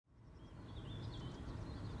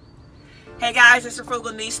Hey guys, it's the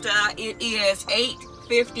Frugalnista. It is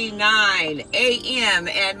 8:59 a.m.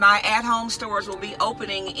 and my at-home stores will be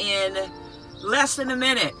opening in less than a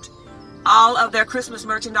minute. All of their Christmas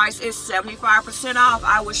merchandise is 75% off.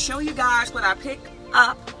 I will show you guys what I pick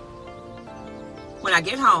up when I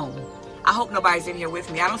get home. I hope nobody's in here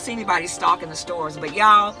with me. I don't see anybody stalking the stores, but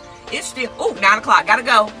y'all, it's still, 9 o'clock, gotta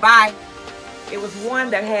go, bye. It was one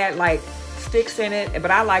that had like sticks in it, but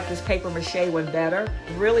I like this paper mache one better.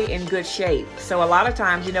 Really in good shape. So a lot of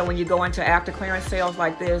times, you know, when you go into after clearance sales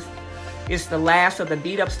like this, it's the last of the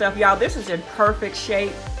beat up stuff. Y'all, this is in perfect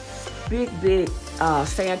shape. Big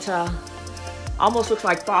Santa. Almost looks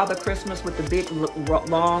like Father Christmas with the big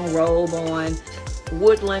long robe on.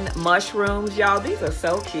 Woodland mushrooms. Y'all, these are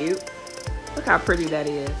so cute. Look how pretty that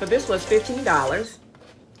is. So this was $15.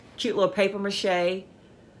 Cute little paper mache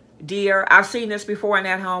deer. I've seen this before in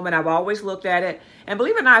at home and I've always looked at it. And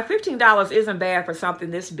believe it or not, $15 isn't bad for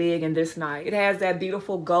something this big and this nice. It has that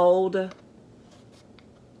beautiful gold,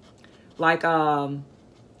 like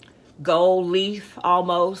gold leaf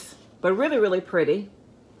almost, but really, really pretty.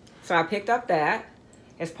 So I picked up that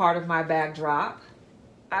as part of my backdrop.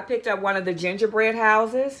 I picked up one of the gingerbread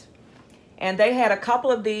houses and they had a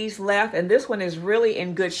couple of these left and this one is really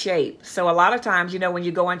in good shape. So a lot of times, you know, when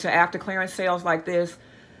you go into after clearance sales like this,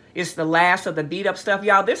 it's the last of the beat up stuff.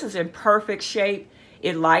 Y'all, this is in perfect shape.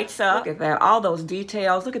 It lights up. Look at that. All those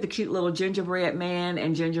details. Look at the cute little gingerbread man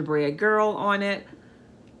and gingerbread girl on it.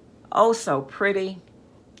 Oh, so pretty.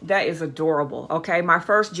 That is adorable. Okay, my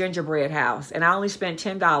first gingerbread house. And I only spent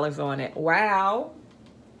 $10 on it. Wow.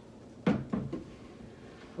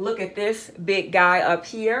 Look at this big guy up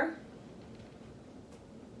here.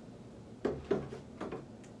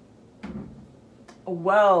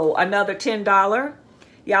 Whoa, another $10.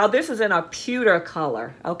 Y'all, this is in a pewter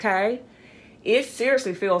color, okay? It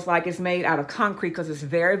seriously feels like it's made out of concrete because it's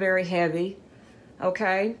very, very heavy,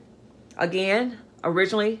 okay? Again,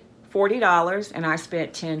 originally $40 and I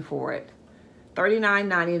spent $10 for it.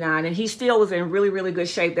 $39.99 and he still was in really, really good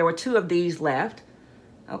shape. There were two of these left,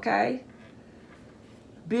 okay?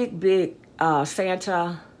 Big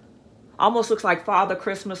Santa. Almost looks like Father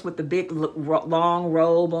Christmas with the big long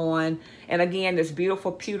robe on. And again, this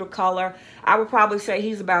beautiful pewter color. I would probably say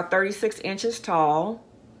he's about 36 inches tall.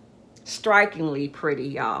 Strikingly pretty,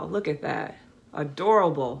 y'all. Look at that.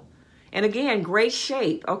 Adorable. And again, great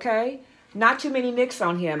shape, okay? Not too many nicks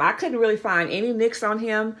on him. I couldn't really find any nicks on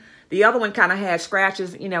him. The other one kind of had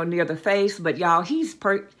scratches, you know, near the face. But y'all, he's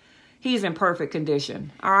in perfect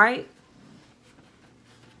condition, all right?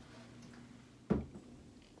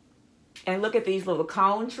 And look at these little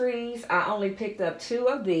cone trees. I only picked up two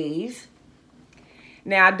of these.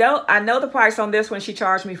 Now, I know the price on this one, she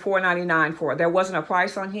charged me $4.99 for it. There wasn't a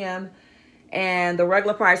price on him. And the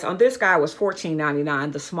regular price on this guy was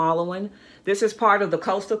 $14.99, the smaller one. This is part of the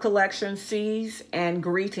Coastal Collection Seas and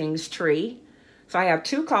Greetings tree. So I have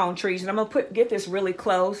two cone trees. And I'm going to get this really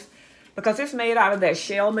close because it's made out of that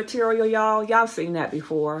shell material, y'all. Y'all seen that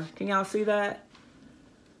before. Can y'all see that?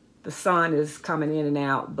 The sun is coming in and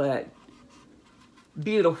out, but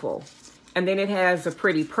beautiful. And then it has the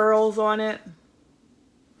pretty pearls on it.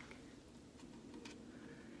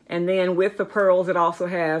 And then with the pearls, it also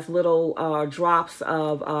has little drops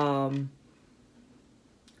of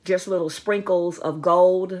just little sprinkles of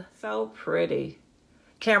gold. So pretty.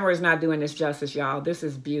 Camera is not doing this justice, y'all. This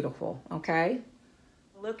is beautiful, okay?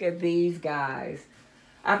 Look at these guys.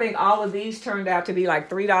 I think all of these turned out to be like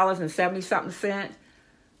 $3.70-something.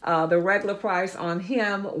 The regular price on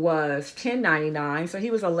him was $10.99, so he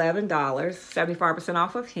was $11, 75%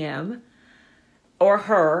 off of him or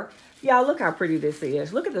her. Y'all, look how pretty this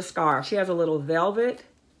is. Look at the scarf. She has a little velvet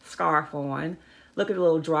scarf on. Look at the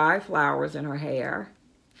little dry flowers in her hair.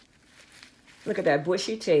 Look at that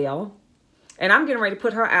bushy tail. And I'm getting ready to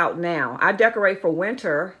put her out now. I decorate for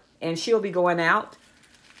winter, and she'll be going out.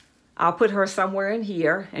 I'll put her somewhere in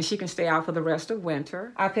here, and she can stay out for the rest of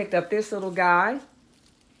winter. I picked up this little guy.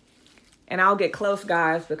 And I'll get close,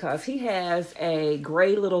 guys, because he has a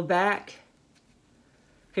gray little back.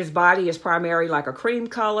 His body is primarily like a cream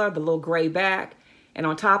color, the little gray back. And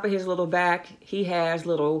on top of his little back, he has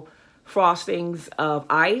little frostings of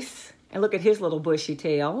ice. And look at his little bushy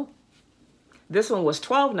tail. This one was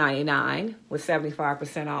 $12.99 with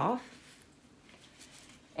 75% off.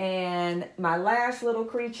 And my last little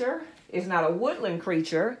creature is not a woodland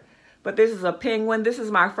creature, but this is a penguin. This is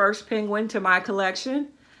my first penguin to my collection.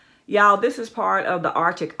 Y'all, this is part of the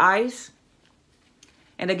Arctic ice.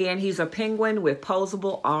 And again, he's a penguin with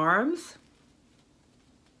posable arms.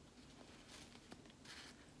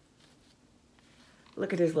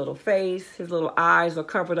 Look at his little face. His little eyes are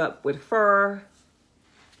covered up with fur.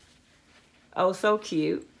 Oh, so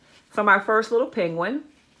cute. So my first little penguin.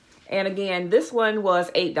 And again, this one was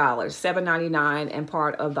 $8, $7.99, and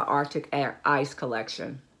part of the Arctic Ice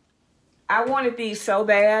collection. I wanted these so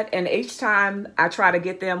bad, and each time I try to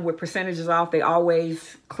get them with percentages off, they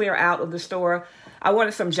always clear out of the store. I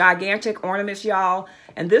wanted some gigantic ornaments, y'all,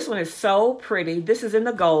 and this one is so pretty. This is in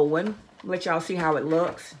the gold one. Let y'all see how it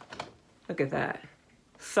looks. Look at that.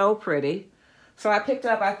 So pretty. So I picked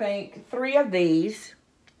up, I think, 3 of these.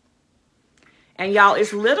 And y'all,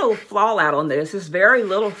 it's little fallout on this. It's very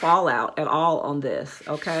little fallout at all on this,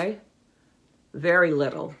 okay? Very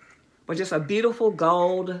little. But just a beautiful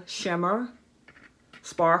gold shimmer,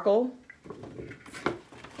 sparkle.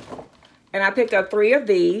 And I picked up 3 of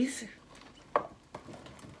these.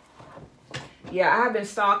 Yeah, I have been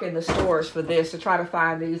stalking the stores for this to try to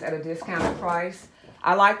find these at a discounted price.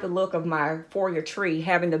 I like the look of my foyer tree,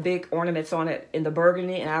 having the big ornaments on it in the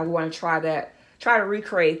burgundy, and I want to try to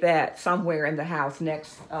recreate that somewhere in the house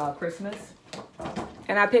next Christmas.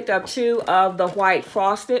 And I picked up 2 of the white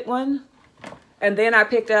frosted one. And then I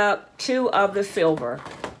picked up 2 of the silver.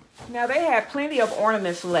 Now they had plenty of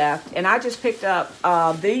ornaments left. And I just picked up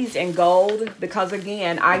these in gold. Because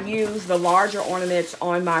again, I used the larger ornaments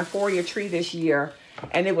on my foyer tree this year.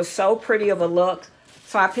 And it was so pretty of a look.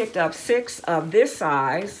 So I picked up 6 of this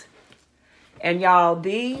size. And y'all,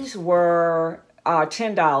 these were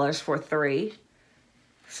 $10 for 3.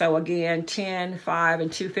 So again, 10, 5, and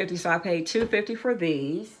 $2.50. So I paid $2.50 for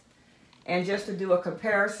these. And just to do a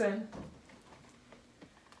comparison,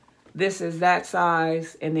 this is that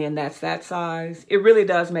size, and then that's that size. It really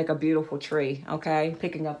does make a beautiful tree, okay?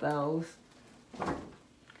 Picking up those.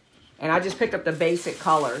 And I just picked up the basic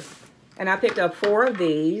colors. And I picked up 4 of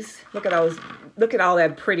these. Look at those. Look at all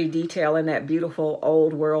that pretty detail in that beautiful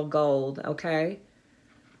old world gold, okay?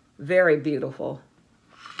 Very beautiful.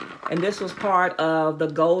 And this was part of the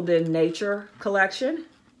Golden Nature collection.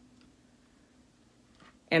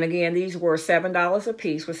 And again, these were $7 a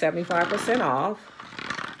piece with 75% off.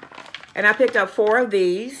 And I picked up 4 of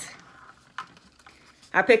these.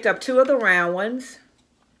 I picked up 2 of the round ones.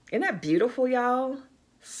 Isn't that beautiful, y'all?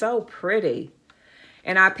 So pretty.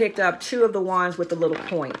 And I picked up 2 of the ones with the little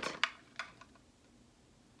point.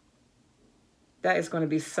 That is going to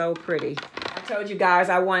be so pretty. I told you guys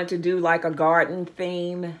I wanted to do like a garden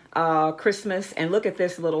theme Christmas. And look at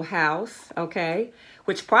this little house, okay?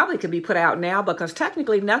 Which probably could be put out now because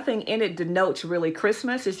technically nothing in it denotes really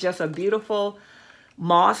Christmas. It's just a beautiful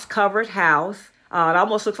moss-covered house. It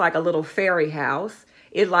almost looks like a little fairy house.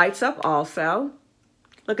 It lights up also.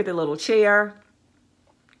 Look at the little chair.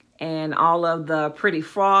 And all of the pretty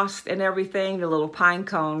frost and everything. The little pine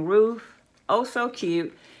cone roof. Oh, so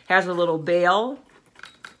cute. Has a little bell.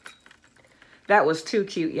 That was too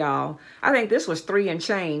cute, y'all. I think this was $3 and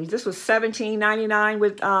change. This was $17.99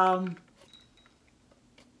 with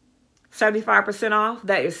 75% off.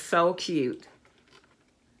 That is so cute.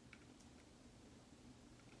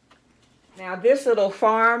 Now this little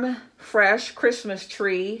farm fresh Christmas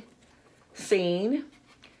tree scene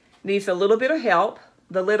needs a little bit of help.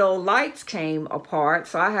 The little lights came apart,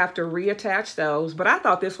 so I have to reattach those. But I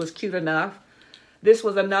thought this was cute enough. This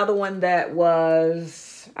was another one that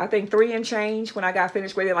was, I think, $3 and change when I got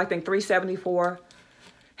finished with it. I think $3.74.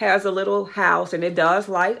 Has a little house, and it does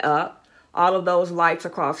light up. All of those lights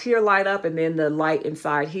across here light up, and then the light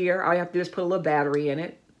inside here. All you have to do is put a little battery in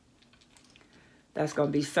it. That's going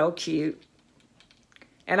to be so cute.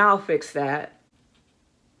 And I'll fix that.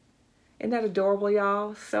 Isn't that adorable,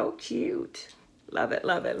 y'all? So cute. Love it,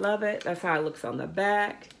 love it, love it. That's how it looks on the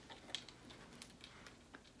back.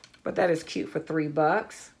 But that is cute for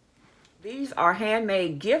 $3. These are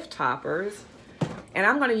handmade gift toppers. And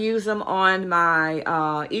I'm going to use them on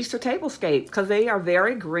my Easter tablescape because they are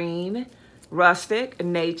very green, rustic,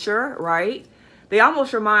 nature, right? They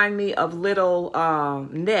almost remind me of little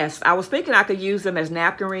nests. I was thinking I could use them as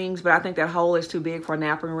napkin rings, but I think that hole is too big for a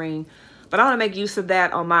napkin ring. But I want to make use of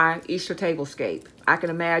that on my Easter tablescape. I can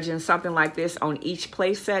imagine something like this on each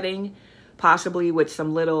place setting, possibly with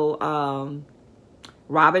some little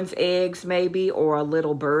robin's eggs maybe, or a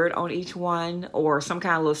little bird on each one, or some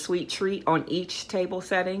kind of little sweet treat on each table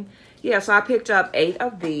setting. Yeah, so I picked up 8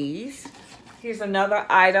 of these. Here's another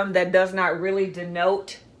item that does not really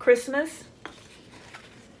denote Christmas.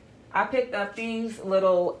 I picked up these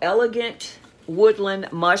little elegant woodland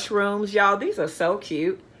mushrooms. Y'all, these are so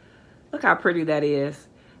cute. Look how pretty that is.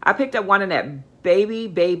 I picked up one in that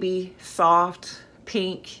baby soft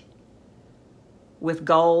pink with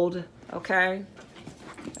gold, okay?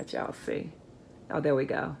 Let y'all see. Oh, there we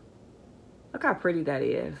go. Look how pretty that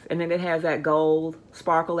is. And then it has that gold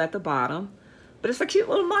sparkle at the bottom. But it's a cute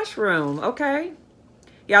little mushroom, okay?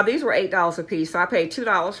 Y'all, these were $8 a piece, so I paid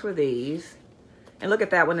 $2 for these. And look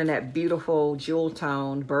at that one in that beautiful jewel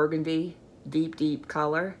tone burgundy, deep, deep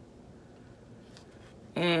color.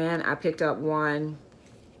 And I picked up one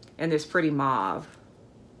in this pretty mauve.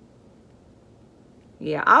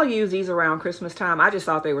 Yeah, I'll use these around Christmas time. I just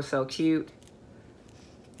thought they were so cute.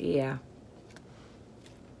 Yeah.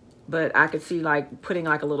 But I could see like putting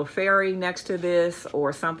like a little fairy next to this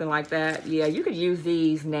or something like that. Yeah, you could use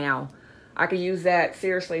these now. I could use that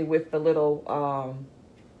seriously with the little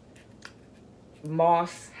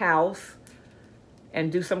moss house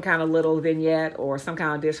and do some kind of little vignette or some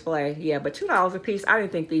kind of display. Yeah, but $2 a piece, I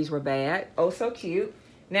didn't think these were bad. Oh, so cute.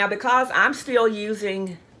 Now, because I'm still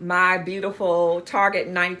using my beautiful Target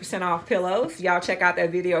 90% off pillows, y'all check out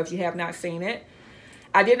that video if you have not seen it.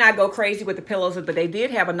 I did not go crazy with the pillows, but they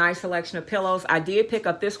did have a nice selection of pillows. I did pick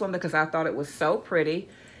up this one because I thought it was so pretty.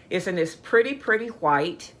 It's in this pretty, pretty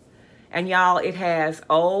white. And y'all, it has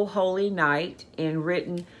Oh Holy Night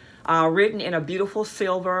written in a beautiful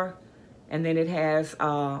silver. And then it has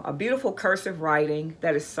a beautiful cursive writing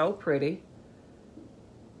that is so pretty.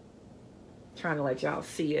 Trying to let y'all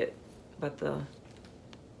see it, but the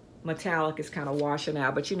metallic is kind of washing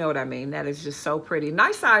out, but you know what I mean. That is just so pretty.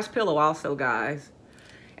 Nice size pillow also, guys.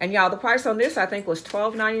 And y'all, the price on this I think was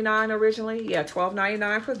 $12.99 originally. Yeah,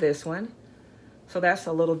 $12.99 for this one. So that's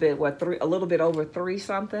a little bit, what, a little bit over $3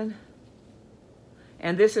 something.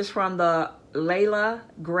 And this is from the Layla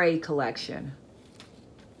Gray collection.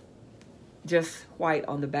 Just white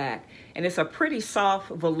on the back. And it's a pretty soft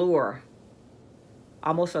velour.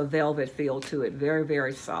 Almost a velvet feel to it. Very,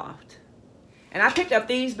 very soft. And I picked up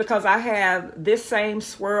these because I have this same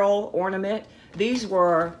swirl ornament. These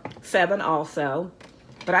were $7 also.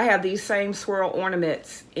 But I have these same swirl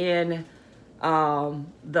ornaments in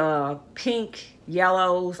the pink,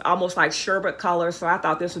 yellows, almost like sherbet color. So I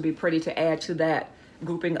thought this would be pretty to add to that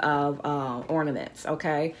grouping of ornaments,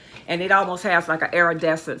 okay? And it almost has like an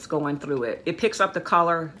iridescence going through it. It picks up the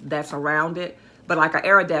color that's around it, but like an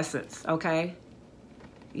iridescence, okay?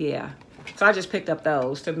 Yeah. So I just picked up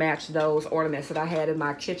those to match those ornaments that I had in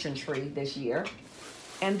my kitchen tree this year.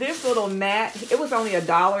 And this little mat, it was only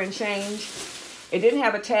 $1 and change. It didn't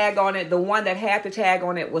have a tag on it. The one that had the tag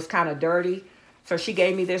on it was kind of dirty. So she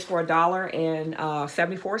gave me this for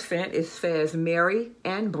 $1.74. It says Merry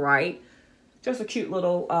and Bright. Just a cute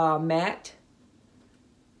little mat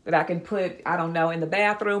that I can put, I don't know, in the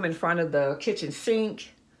bathroom in front of the kitchen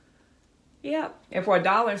sink. Yeah, and for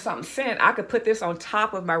 $1 and something, I could put this on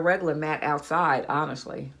top of my regular mat outside,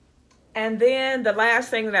 honestly. And then the last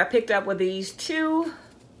thing that I picked up were these two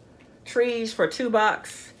trees for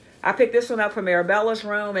 $2. I picked this one up for Marabella's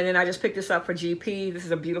room, and then I just picked this up for GP. This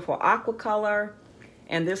is a beautiful aqua color,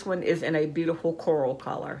 and this one is in a beautiful coral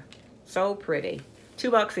color. So pretty.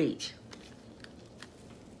 $2 each.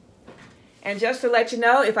 And just to let you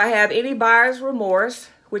know, if I have any buyer's remorse,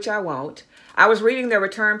 which I won't, I was reading their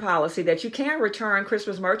return policy that you can return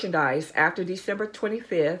Christmas merchandise after December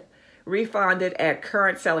 25th, refunded at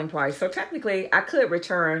current selling price. So technically, I could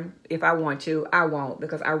return if I want to. I won't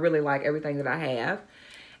because I really like everything that I have.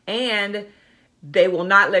 And they will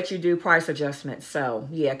not let you do price adjustments. So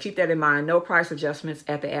yeah, keep that in mind. No price adjustments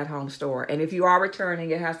at the at-home store. And if you are returning,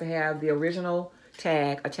 it has to have the original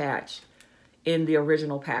tag attached in the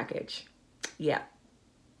original package. Yeah.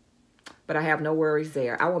 But I have no worries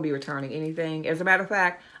there. I won't be returning anything. As a matter of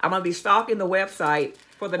fact, I'm going to be stalking the website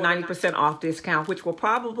for the 90% off discount, which will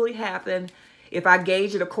probably happen if I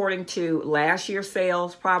gauge it according to last year's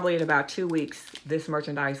sales. Probably in about 2 weeks, this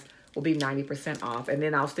merchandise will be 90% off. And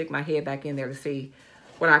then I'll stick my head back in there to see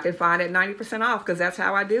what I can find at 90% off, because that's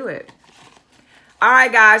how I do it. All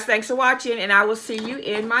right, guys. Thanks for watching, and I will see you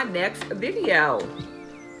in my next video,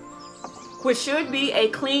 which should be a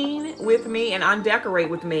clean with me and undecorate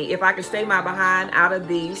with me if I can stay my behind out of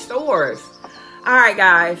these stores. All right,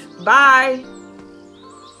 guys. Bye.